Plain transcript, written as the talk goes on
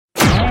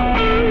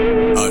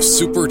a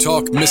Super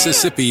Talk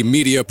Mississippi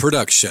media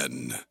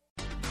production.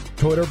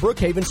 Toyota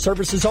Brookhaven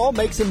services all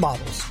makes and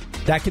models.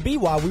 That could be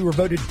why we were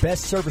voted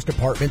best service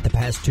department the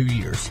past 2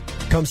 years.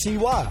 Come see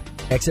why.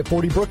 Exit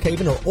 40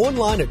 Brookhaven or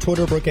online at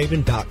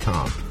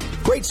ToyotaBrookhaven.com.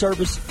 Great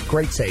service,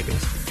 great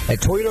savings. At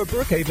Toyota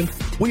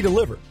Brookhaven, we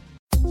deliver.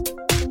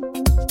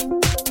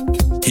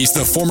 He's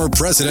the former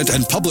president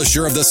and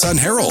publisher of the Sun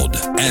Herald,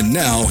 and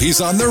now he's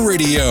on the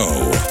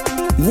radio.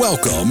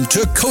 Welcome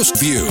to Coast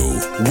View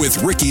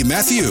with Ricky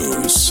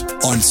Matthews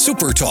on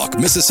Super Talk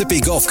Mississippi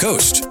Gulf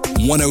Coast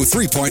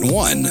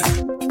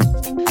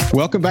 103.1.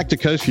 Welcome back to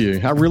Coast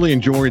View. I really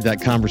enjoyed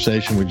that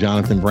conversation with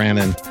Jonathan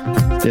Brannon.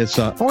 It's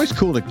always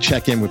cool to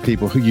check in with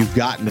people who you've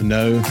gotten to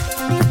know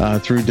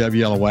through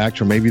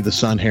WLOX or maybe the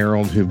Sun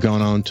Herald, who've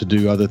gone on to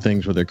do other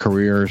things with their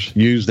careers,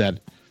 use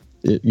that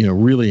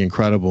really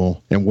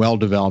incredible and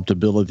well-developed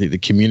ability to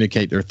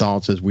communicate their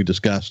thoughts, as we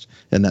discussed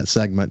in that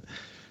segment.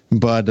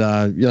 But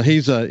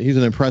he's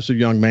an impressive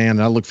young man,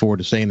 and I look forward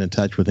to staying in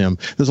touch with him.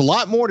 There's a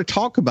lot more to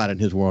talk about in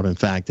his world. In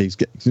fact, he's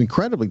an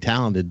incredibly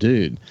talented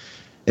dude,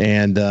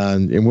 and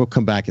we'll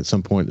come back at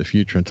some point in the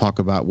future and talk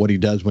about what he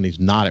does when he's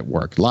not at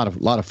work. A lot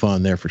of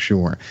fun there for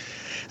sure.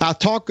 I'll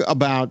talk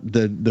about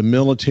the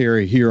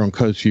military here on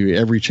Coast View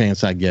every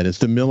chance I get. It's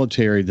the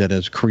military that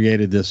has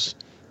created this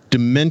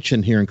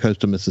dimension here in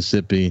coastal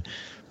Mississippi,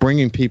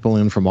 bringing people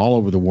in from all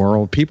over the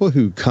world, people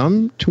who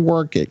come to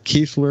work at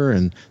Keesler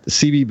and the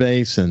CB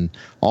base and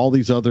all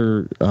these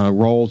other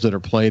roles that are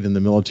played in the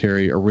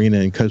military arena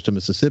in coastal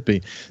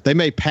Mississippi. They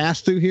may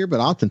pass through here, but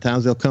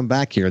oftentimes they'll come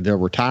back here. They'll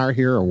retire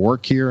here or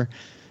work here.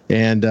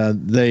 And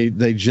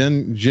they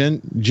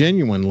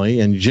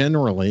genuinely and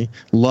generally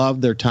love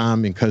their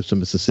time in coastal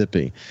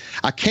Mississippi.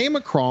 I came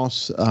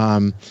across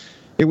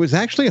it was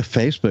actually a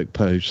Facebook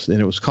post, and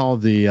it was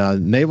called the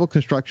Naval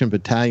Construction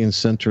Battalion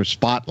Center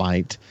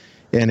Spotlight.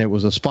 And it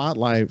was a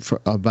spotlight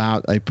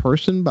about a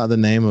person by the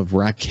name of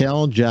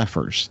Raquel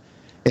Jeffers.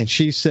 And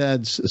she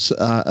said,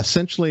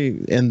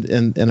 essentially,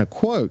 in a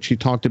quote, she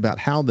talked about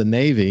how the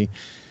Navy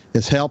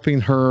is helping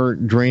her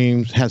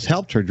dreams, has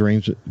helped her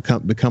dreams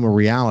become a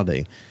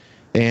reality.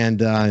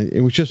 And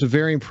it was just a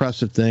very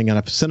impressive thing. And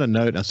I sent a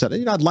note and I said,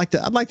 I'd like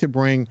to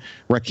bring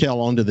Raquel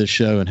onto this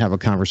show and have a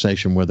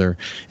conversation with her.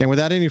 And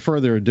without any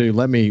further ado,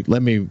 let me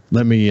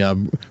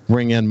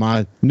bring in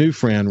my new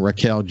friend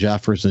Raquel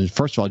Jeffers. And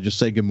first of all, just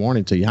say good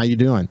morning to you. How you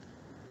doing?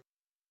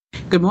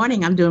 Good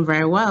morning. I'm doing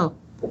very well.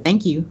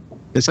 Thank you.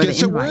 It's good.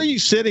 So where are you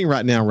sitting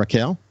right now,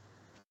 Raquel?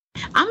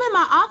 I'm in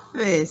my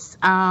office.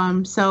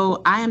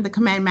 So I am the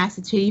Command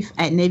Master Chief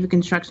at Navy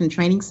Construction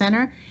Training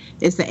Center.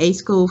 It's the A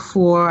school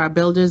for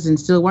builders and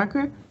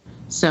steelworker.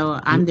 So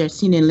I'm their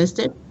senior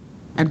enlisted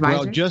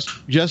advisor. Well,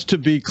 just to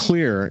be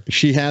clear,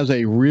 she has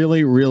a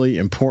really, really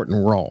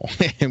important role.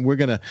 And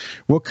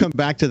we'll come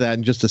back to that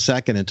in just a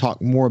second and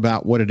talk more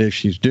about what it is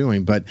she's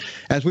doing. But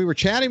as we were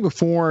chatting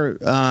before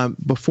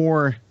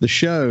the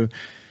show,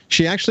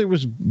 she actually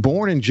was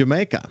born in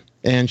Jamaica,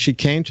 and she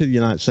came to the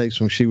United States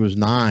when she was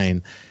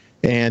 9.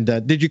 And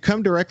did you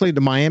come directly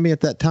to Miami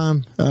at that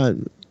time?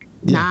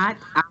 Not.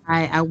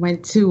 I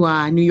went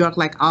to New York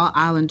like all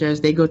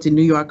islanders. They go to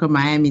New York or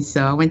Miami.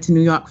 So I went to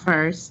New York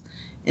first,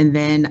 and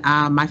then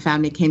my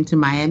family came to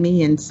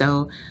Miami. And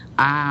so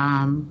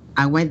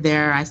I went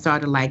there. I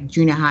started like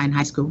junior high and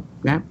high school.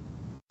 Yeah.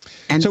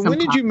 And so when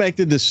did you make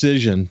the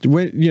decision?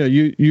 When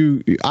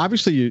you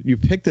obviously you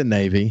picked the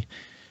Navy,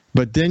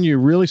 but then you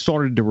really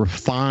started to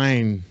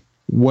refine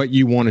what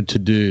you wanted to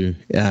do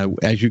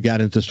as you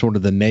got into sort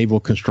of the naval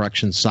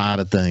construction side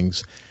of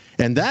things.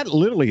 And that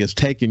literally has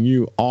taken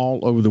you all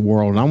over the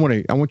world. And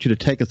I want you to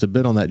take us a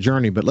bit on that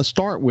journey. But let's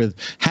start with,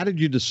 how did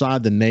you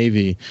decide the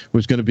Navy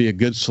was going to be a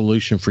good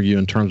solution for you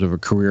in terms of a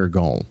career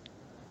goal?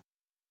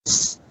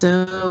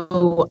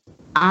 So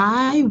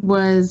I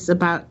was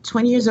about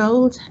 20 years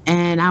old,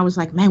 and I was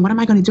like, man, what am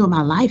I going to do with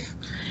my life?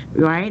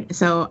 Right?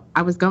 So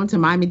I was going to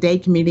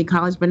Miami-Dade Community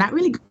College, but not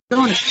really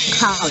going to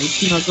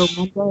college, go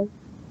one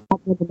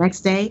day, the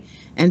next day.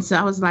 And so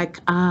I was like,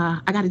 I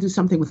got to do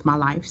something with my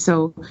life.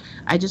 So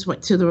I just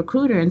went to the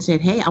recruiter and said,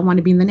 hey, I want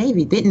to be in the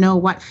Navy. Didn't know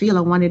what field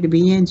I wanted to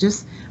be in,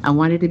 just I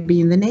wanted to be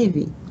in the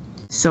Navy.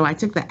 So I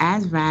took the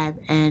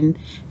ASVAB, and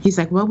he's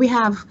like, well, we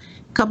have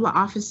a couple of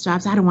office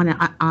jobs. I don't want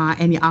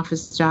any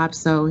office jobs.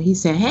 So he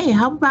said, hey,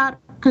 how about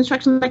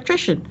construction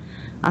electrician?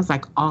 I was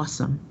like,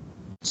 awesome.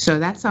 So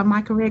that's how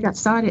my career got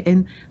started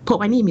in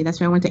Port Hueneme.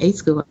 That's where I went to A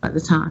school at the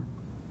time.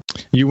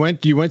 You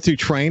went through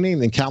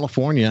training in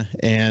California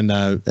in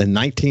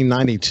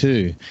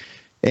 1992,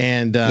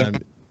 and I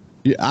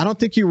don't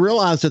think you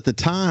realized at the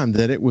time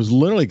that it was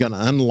literally going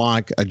to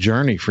unlock a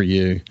journey for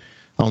you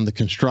on the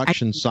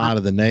construction side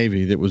of the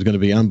Navy that was going to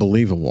be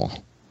unbelievable.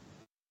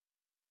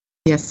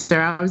 Yes,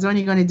 sir. I was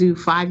only going to do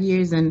 5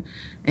 years and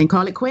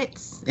call it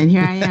quits, and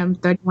here I am,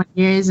 31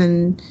 years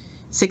and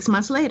 6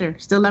 months later,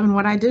 still loving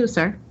what I do,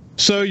 sir.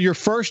 So your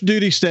first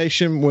duty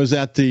station was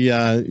at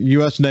the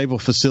U.S. Naval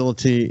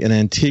Facility in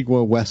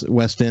Antigua,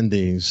 West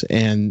Indies.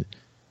 And,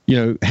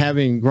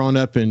 having grown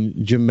up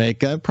in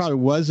Jamaica,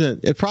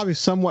 it probably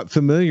somewhat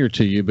familiar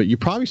to you, but you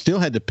probably still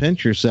had to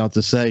pinch yourself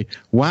to say,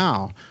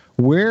 wow,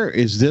 where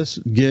is this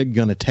gig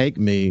going to take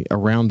me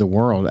around the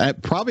world?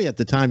 Probably at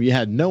the time you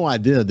had no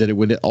idea that it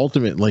would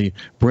ultimately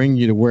bring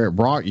you to where it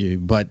brought you,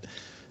 but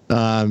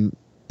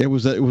it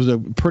was a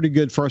pretty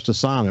good first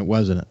assignment,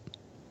 wasn't it?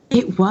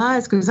 It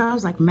was, because I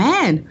was like,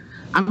 man,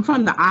 I'm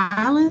from the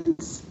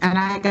islands, and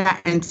I got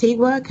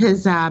Antigua,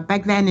 because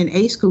back then in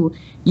A school,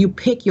 you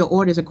pick your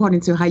orders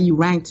according to how you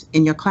ranked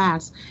in your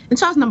class. And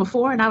so I was number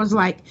 4, and I was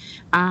like,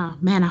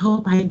 man, I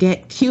hope I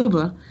get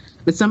Cuba.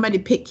 But somebody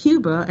picked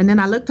Cuba, and then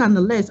I looked on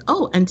the list.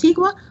 Oh,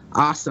 Antigua?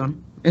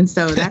 Awesome. And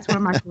so that's where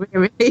my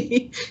career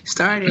really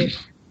started.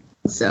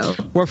 So,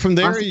 well, from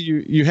there,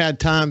 you had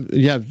time,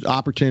 you have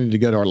opportunity to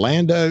go to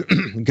Orlando,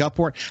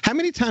 Gulfport. How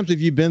many times have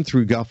you been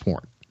through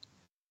Gulfport?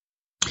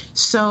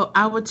 So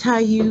I will tell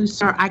you,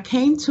 sir, I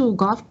came to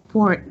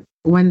Gulfport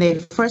when they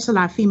first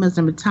allowed females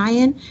in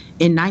battalion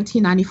in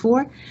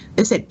 1994.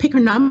 They said, pick a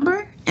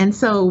number. And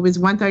so it was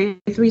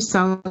 133.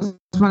 So I was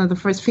one of the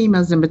first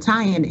females in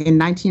battalion in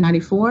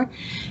 1994.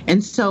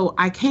 And so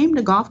I came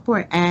to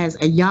Gulfport as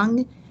a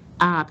young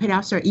petty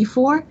officer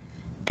E4.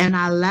 And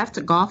I left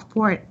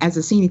Gulfport as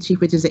a senior chief,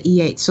 which is an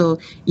E8. So,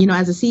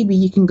 as a CB,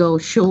 you can go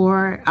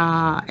shore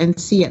and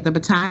see at the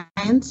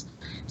battalions.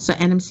 So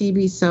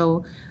NMCB.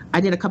 So I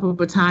did a couple of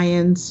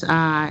battalions,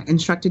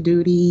 instructor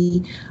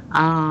duty,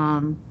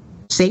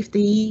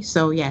 safety.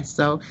 So yes,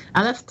 so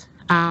I left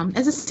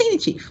as a senior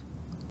chief.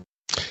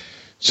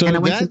 So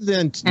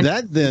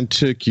that then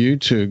took you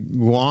to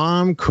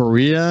Guam,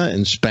 Korea,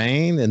 and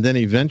Spain, and then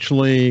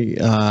eventually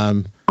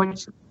Iraq,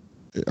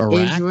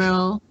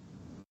 Israel.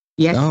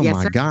 Yes. Oh yes,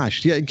 my sir.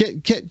 gosh! Yeah,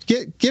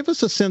 give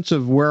us a sense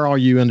of where all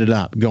you ended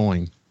up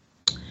going.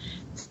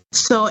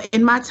 So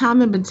in my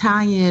time in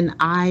battalion,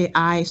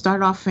 I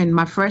started off in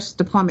my first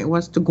deployment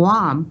was to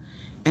Guam.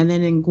 And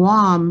then in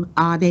Guam,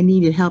 they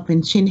needed help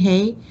in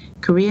Chinhae,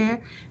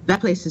 Korea. That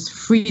place is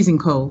freezing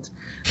cold.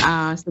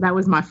 So that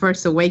was my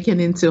first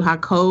awakening to how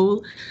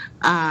cold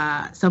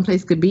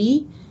someplace could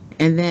be.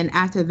 And then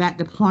after that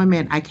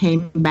deployment, I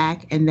came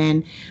back, and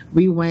then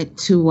we went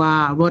to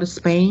Rota,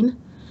 Spain.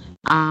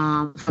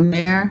 From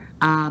there,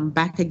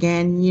 back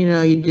again,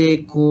 you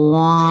did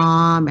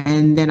Guam,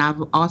 and then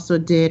I've also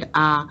did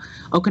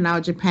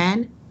Okinawa,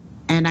 Japan,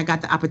 and I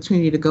got the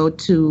opportunity to go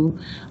to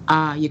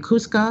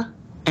Yokosuka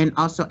and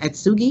also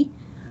Atsugi.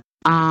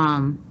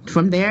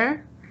 From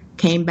there,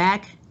 came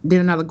back, did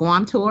another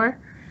Guam tour.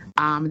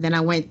 Then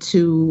I went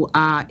to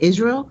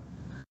Israel,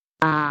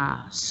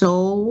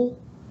 Seoul.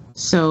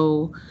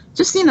 So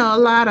just, a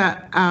lot of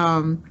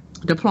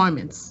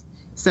deployments.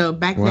 So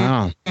back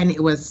then, and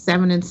it was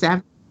 7 and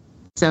 7.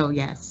 So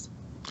yes.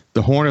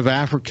 The Horn of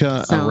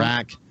Africa,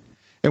 Iraq.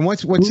 And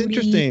what's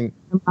interesting,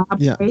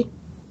 Zimbabwe.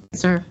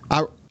 Sir.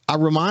 I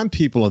remind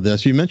people of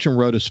this. You mentioned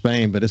Rota,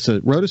 Spain, but it's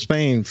Rota,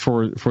 Spain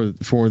for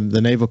the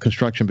Naval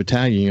Construction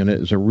Battalion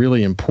Unit is a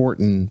really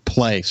important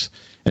place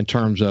in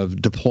terms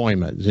of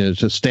deployment.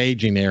 It's a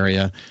staging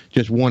area,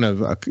 just one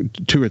of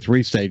 2 or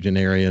 3 staging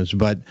areas.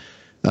 But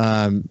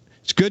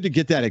it's good to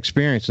get that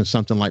experience in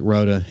something like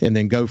Rota and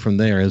then go from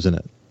there, isn't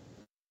it?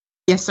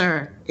 Yes,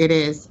 sir. It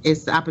is.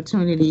 It's the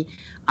opportunity.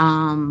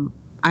 I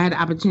had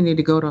the opportunity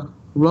to go to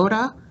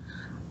Rota.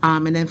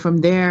 And then from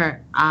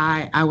there,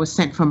 I was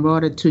sent from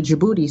Rota to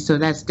Djibouti. So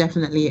that's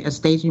definitely a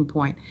staging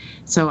point.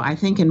 So I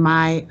think in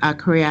my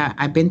career,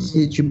 I've been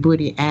to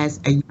Djibouti as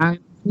a young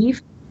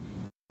chief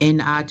in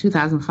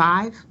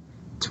 2005,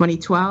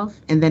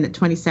 2012, and then at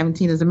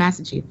 2017 as a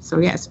master chief. So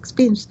yes,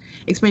 experience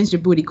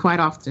Djibouti quite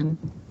often.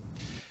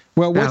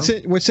 Well,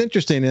 what's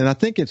interesting, and I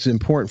think it's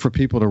important for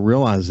people to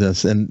realize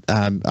this, and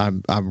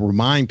I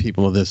remind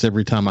people of this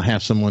every time I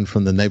have someone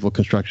from the Naval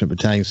Construction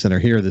Battalion Center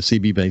here, the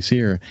CB base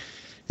here,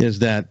 is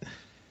that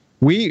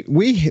we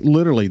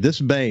literally,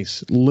 this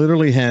base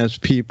literally has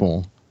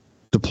people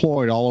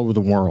deployed all over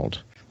the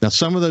world. Now,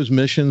 some of those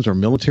missions are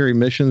military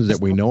missions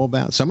that we know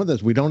about. Some of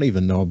those we don't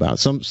even know about.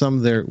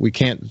 Some there we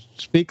can't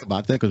speak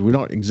about them because we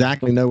don't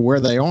exactly know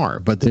where they are,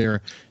 but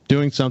they're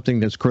doing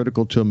something that's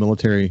critical to a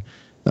military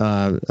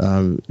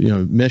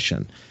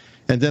mission.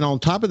 And then on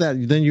top of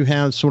that, then you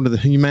have sort of the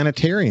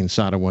humanitarian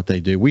side of what they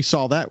do. We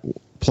saw that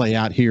play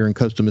out here in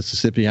coastal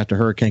Mississippi after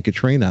Hurricane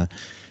Katrina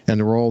and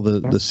the role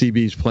the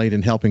CBs played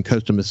in helping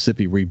coastal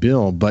Mississippi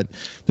rebuild. But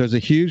there's a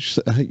huge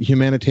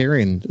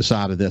humanitarian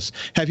side of this.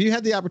 Have you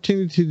had the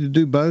opportunity to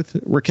do both,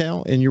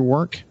 Raquel, in your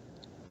work?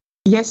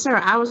 Yes, sir.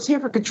 I was here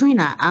for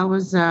Katrina. I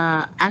was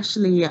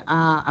actually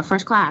a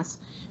first class.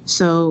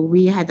 So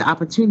we had the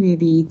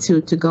opportunity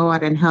to go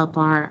out and help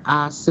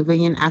our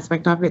civilian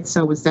aspect of it.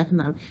 So it was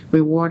definitely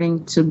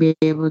rewarding to be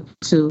able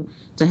to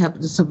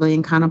help the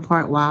civilian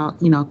counterpart while,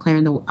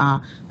 clearing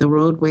the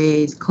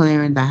roadways,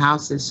 clearing the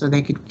houses so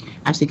they could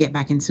actually get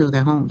back into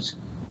their homes.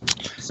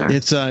 Sorry.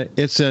 It's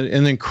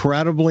an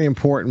incredibly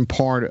important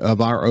part of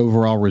our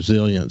overall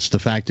resilience, the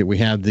fact that we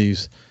have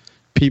these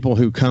people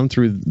who come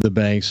through the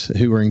base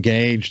who are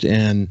engaged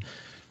in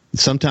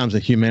sometimes a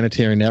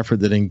humanitarian effort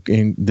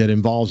that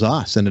involves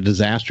us and a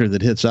disaster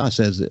that hits us,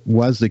 as it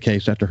was the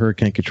case after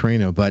Hurricane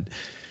Katrina. But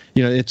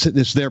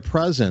it's their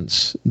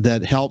presence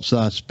that helps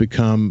us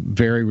become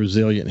very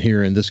resilient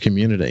here in this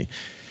community.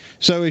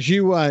 So as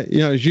you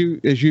as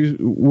you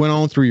went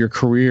on through your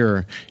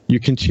career, you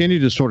continue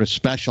to sort of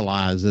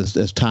specialize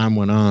as time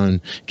went on.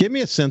 Give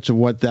me a sense of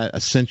what that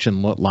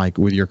ascension looked like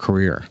with your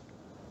career.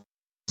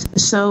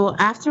 So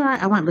after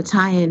I went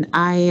battalion,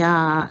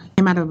 I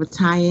came out of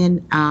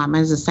battalion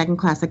as a second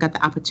class. I got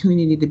the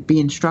opportunity to be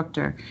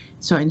instructor.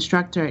 So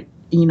instructor,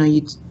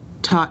 you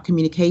taught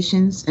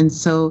communications, and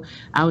so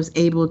I was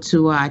able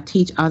to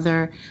teach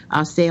other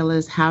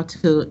sailors how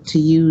to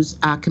use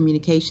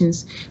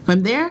communications.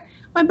 From there,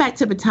 went back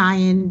to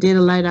battalion, did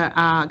a letter,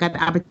 got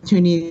the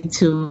opportunity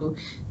to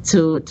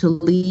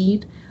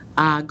lead,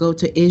 go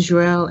to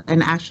Israel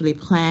and actually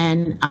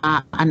plan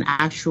an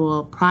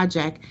actual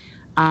project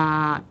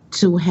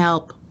to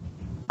help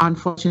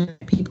unfortunate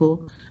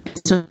people.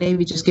 So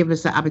Navy just gave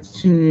us the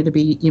opportunity to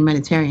be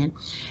humanitarian.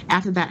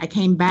 After that, I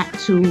came back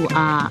to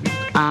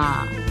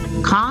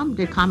COM,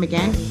 did COM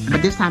again,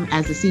 but this time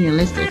as a senior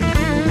enlisted.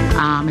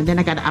 And then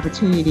I got the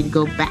opportunity to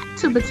go back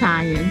to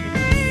battalion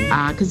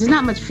because there's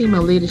not much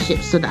female leadership.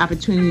 So the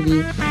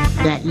opportunity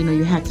that,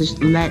 you have to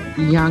let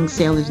young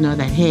sailors know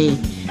that, hey,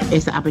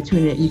 it's the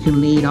opportunity that you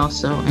can lead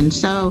also. And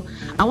so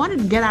I wanted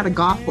to get out of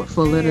Gulfport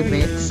for a little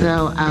bit.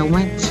 So I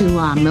went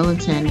to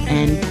Millington,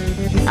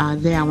 and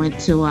there I went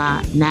to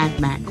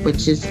NAVMAC,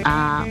 which is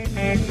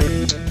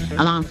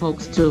allowing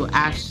folks to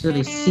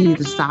actually see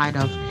the side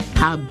of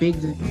how big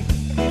the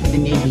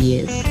Navy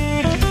is.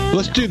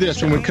 Let's do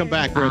this when we come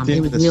back. We're at the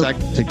end of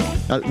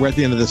the we're at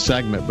the end of this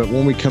segment, but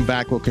when we come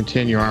back, we'll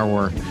continue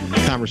our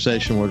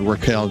conversation with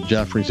Raquel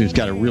Jeffries, who's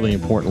got a really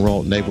important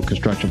role at Naval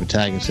Construction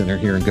Battalion Center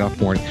here in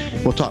Gulfport.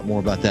 We'll talk more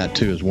about that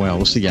too as well.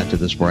 We'll see you after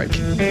this break.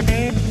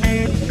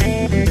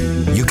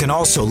 You can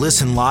also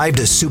listen live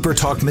to Super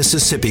Talk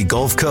Mississippi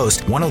Gulf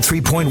Coast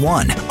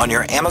 103.1 on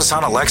your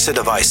Amazon Alexa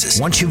devices.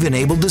 Once you've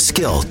enabled the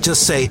skill,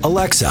 just say,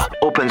 Alexa,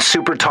 open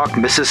Super Talk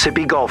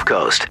Mississippi Gulf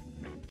Coast.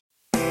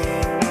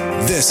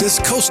 This is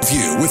Coast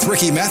View with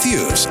Ricky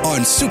Matthews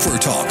on Super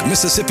Talk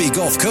Mississippi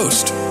Gulf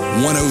Coast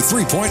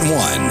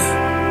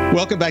 103.1.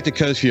 Welcome back to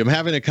Coast View. I'm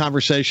having a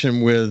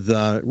conversation with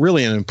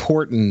really an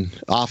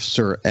important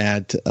officer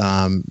at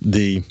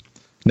the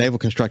Naval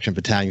Construction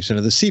Battalion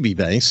Center, the CB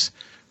base.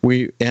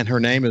 And her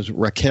name is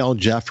Raquel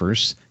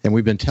Jeffries, and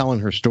we've been telling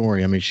her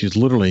story. I mean, she's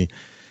literally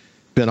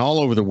been all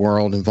over the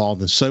world,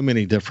 involved in so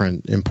many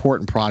different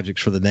important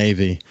projects for the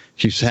Navy.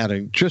 She's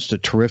had just a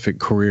terrific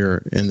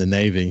career in the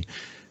Navy.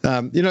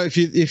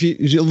 If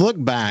you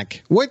look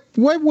back, what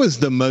was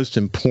the most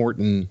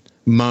important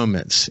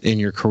moments in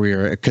your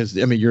career? Because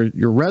I mean,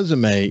 your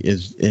resume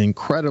is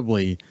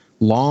incredibly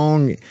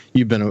long.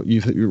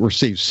 You've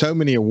received so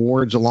many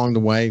awards along the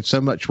way, so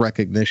much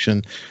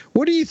recognition.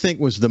 What do you think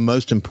was the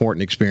most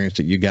important experience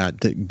that you got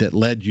that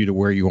led you to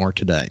where you are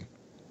today?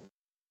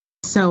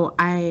 So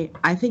I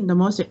think the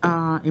most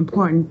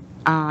important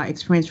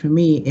experience for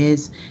me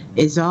is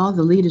all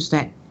the leaders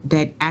that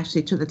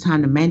actually took the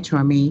time to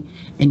mentor me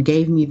and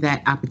gave me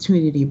that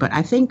opportunity. But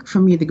I think for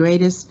me, the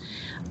greatest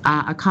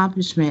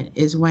accomplishment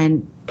is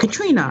when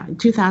Katrina, in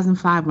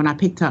 2005, when I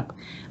picked up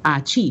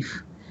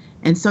Chief.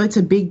 And so it's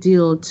a big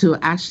deal to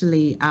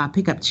actually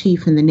pick up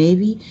Chief in the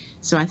Navy.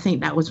 So I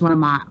think that was one of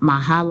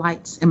my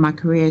highlights in my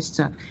career, is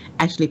to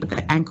actually put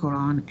the anchor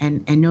on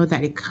and know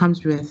that it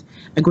comes with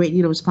a great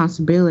deal of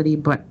responsibility,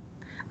 but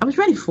I was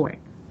ready for it.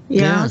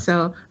 You know?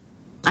 So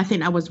I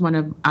think that was one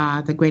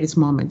of the greatest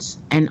moments.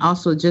 And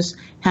also just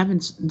having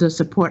the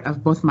support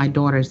of both my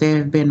daughters. They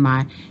have been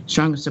my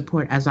strongest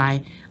support as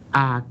I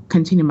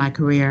continue my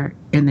career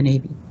in the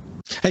Navy.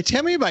 Hey,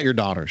 tell me about your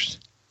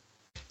daughters.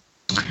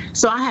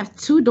 So I have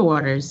two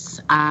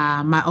daughters.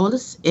 My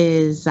oldest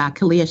is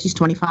Kalia. She's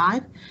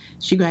 25.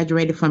 She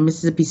graduated from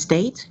Mississippi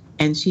State,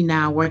 and she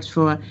now works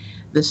for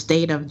the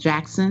state of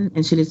Jackson,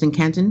 and she lives in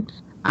Kenton.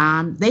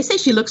 They say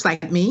she looks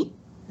like me,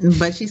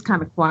 but she's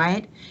kind of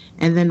quiet.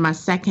 And then my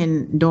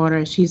second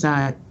daughter, she's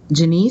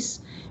Janice,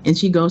 and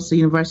she goes to the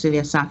University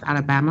of South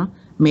Alabama,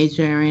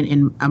 majoring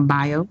in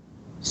bio.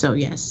 So,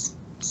 yes.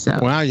 So.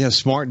 Wow, you have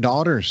smart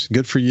daughters.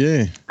 Good for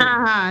you.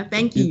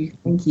 Thank you.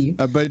 Thank you.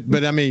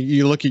 But I mean,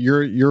 you look at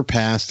your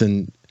past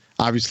and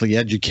obviously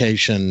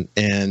education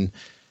and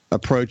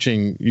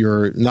approaching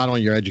not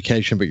only your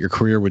education, but your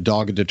career with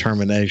dogged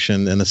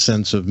determination and a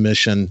sense of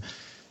mission.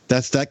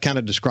 That kind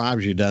of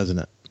describes you, doesn't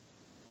it?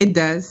 It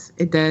does.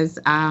 It does.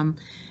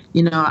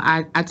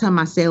 I tell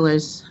my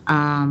sailors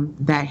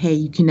that, hey,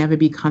 you can never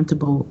be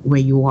comfortable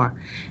where you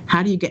are.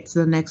 How do you get to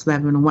the next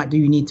level, and what do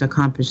you need to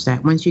accomplish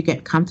that? Once you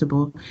get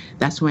comfortable,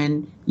 that's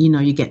when,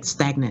 you get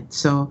stagnant.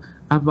 So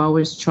I've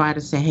always tried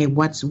to say, hey,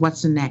 what's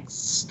the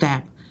next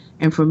step?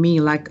 And for me,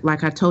 like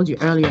I told you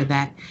earlier,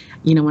 that,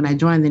 when I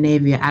joined the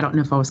Navy, I don't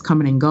know if I was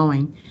coming and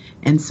going.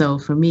 And so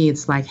for me,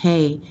 it's like,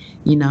 hey,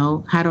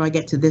 how do I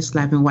get to this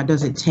level, and what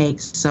does it take?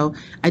 So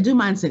I do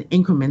mine in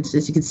increments,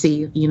 as you can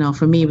see.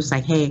 For me, it was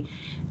like, hey,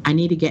 I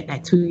need to get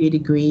that 2-year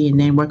degree, and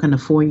then work on the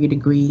 4-year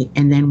degree,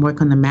 and then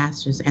work on the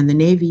master's. And the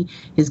Navy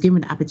has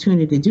given the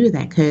opportunity to do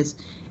that because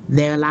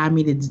they allow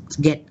me to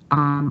get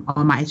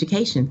all my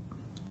education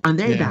on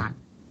their dime.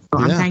 So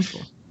I'm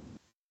thankful.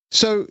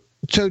 So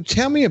So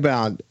tell me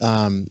about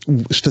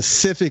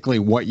specifically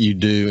what you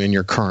do in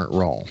your current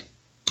role.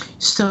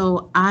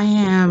 So I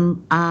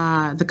am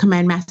the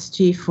Command Master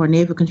Chief for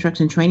Naval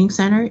Construction Training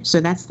Center. So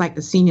that's like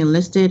the senior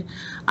enlisted.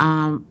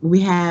 We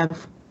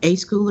have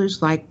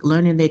A-schoolers like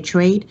learning their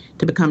trade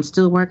to become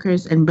steel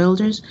workers and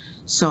builders.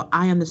 So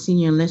I am the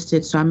senior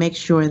enlisted. So I make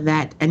sure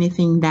that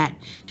anything that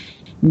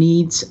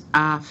needs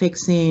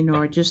fixing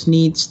or just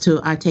needs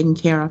to taken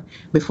care of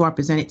before I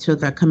present it to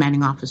the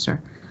commanding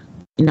officer.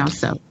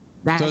 So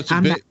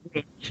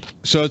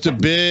it's a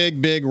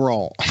big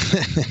role.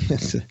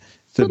 It's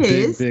a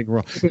big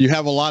role. You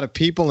have a lot of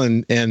people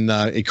and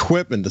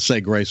equipment to say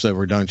grace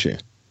over, don't you?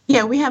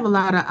 Yeah, we have a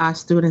lot of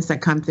students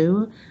that come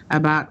through,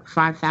 about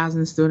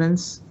 5,000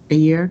 students a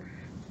year.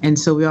 And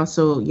so we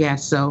also,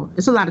 so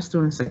it's a lot of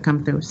students that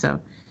come through. So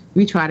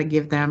we try to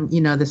give them,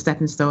 the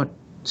stepping stone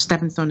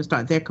to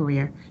start their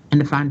career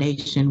and the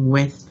foundation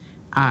with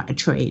a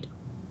trade.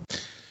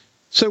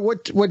 So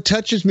what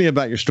touches me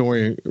about your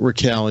story,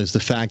 Raquel, is the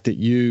fact that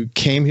you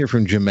came here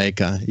from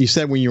Jamaica. You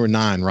said when you were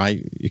 9,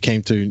 right? You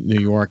came to New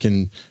York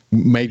and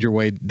made your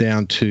way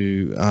down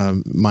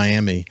to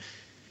Miami.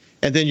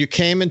 And then you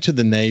came into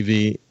the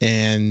Navy,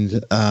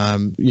 and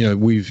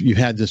you've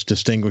had this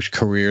distinguished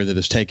career that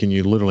has taken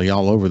you literally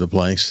all over the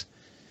place.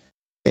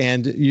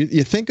 And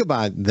you think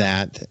about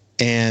that,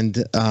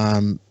 and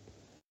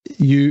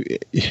you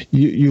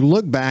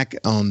look back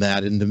on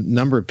that and the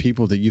number of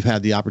people that you've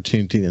had the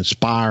opportunity to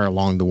inspire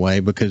along the way,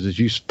 because as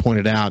you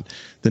pointed out,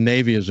 the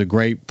Navy is a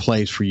great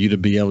place for you to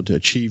be able to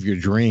achieve your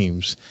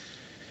dreams.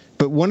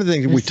 But one of the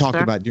things we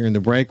talked about during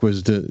the break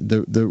was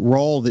the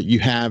role that you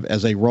have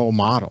as a role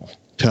model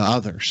to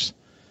others.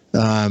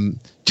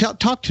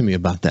 Talk to me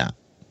about that.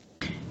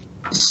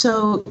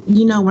 So,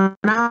 when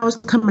I was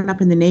coming up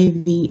in the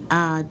Navy,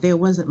 there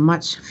wasn't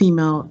much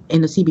female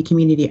in the CB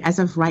community. As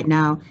of right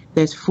now,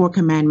 there's 4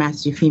 Command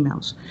Master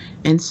females.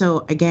 And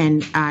so,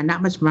 again,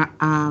 not much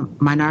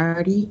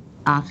minority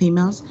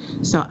females.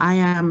 So I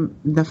am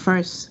the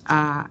first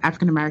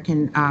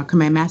African-American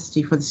Command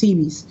Master for the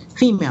Seabees,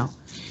 female.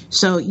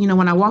 So,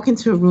 when I walk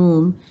into a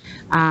room,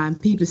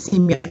 people see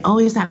me, oh,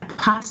 is that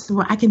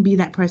possible? I can be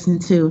that person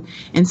too.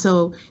 And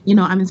so,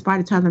 I'm inspired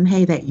to tell them,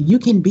 hey, that you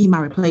can be my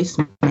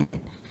replacement.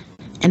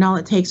 And all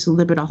it takes is a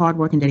little bit of hard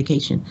work and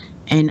dedication.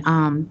 And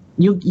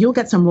you'll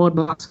get some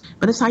roadblocks,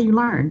 but that's how you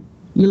learn.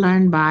 You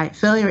learn by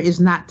failure is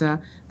not the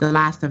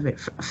last of it.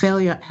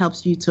 Failure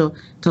helps you to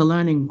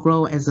learn and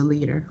grow as a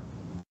leader.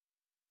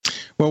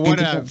 Well,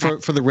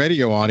 for the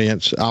radio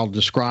audience, I'll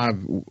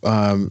describe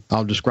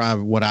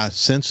what I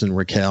sense in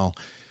Raquel.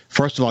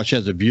 First of all, she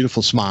has a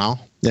beautiful smile,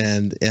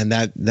 and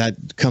that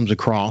comes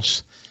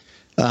across.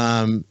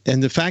 And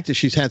the fact that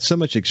she's had so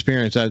much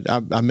experience,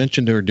 I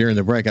mentioned to her during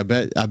the break. I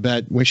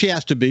bet when she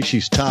has to be,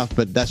 she's tough,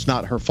 but that's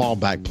not her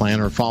fallback plan.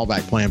 Her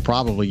fallback plan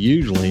probably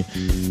usually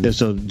is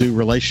to do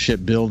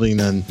relationship building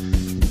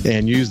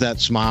and use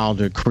that smile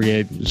to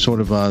create sort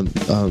of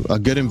a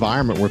good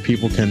environment where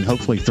people can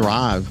hopefully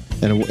thrive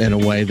in a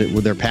way that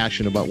they're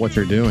passionate about what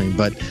they're doing.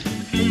 But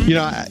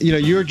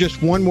you're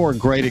just one more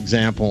great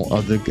example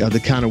of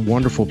the kind of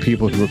wonderful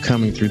people who are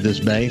coming through this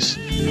base,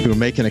 who are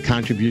making a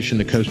contribution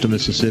to coastal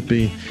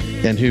Mississippi,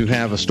 and who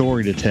have a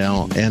story to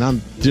tell. And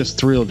I'm just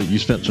thrilled that you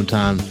spent some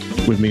time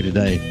with me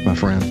today, my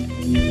friend.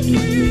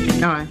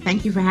 Oh,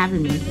 thank you for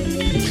having me.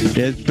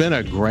 It's been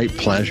a great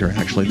pleasure,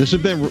 actually. This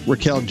has been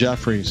Raquel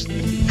Jeffries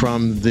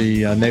from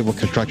the Naval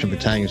Construction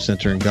Battalion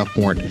Center in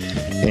Gulfport,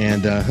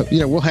 and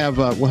we'll have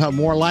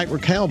more like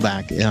Raquel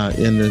back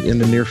in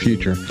the near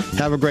future.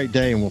 Have a great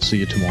day, and we'll see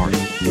you tomorrow.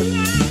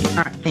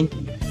 All right, thank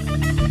you.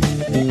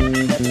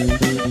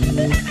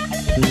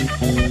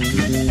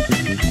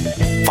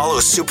 Follow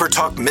Super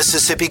Talk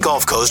Mississippi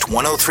Gulf Coast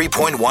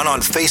 103.1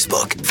 on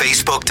Facebook.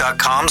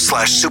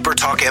 Facebook.com/Super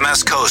Talk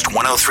MS Coast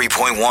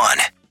 103.1.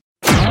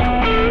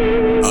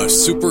 A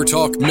Super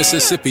Talk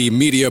Mississippi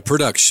media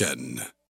production.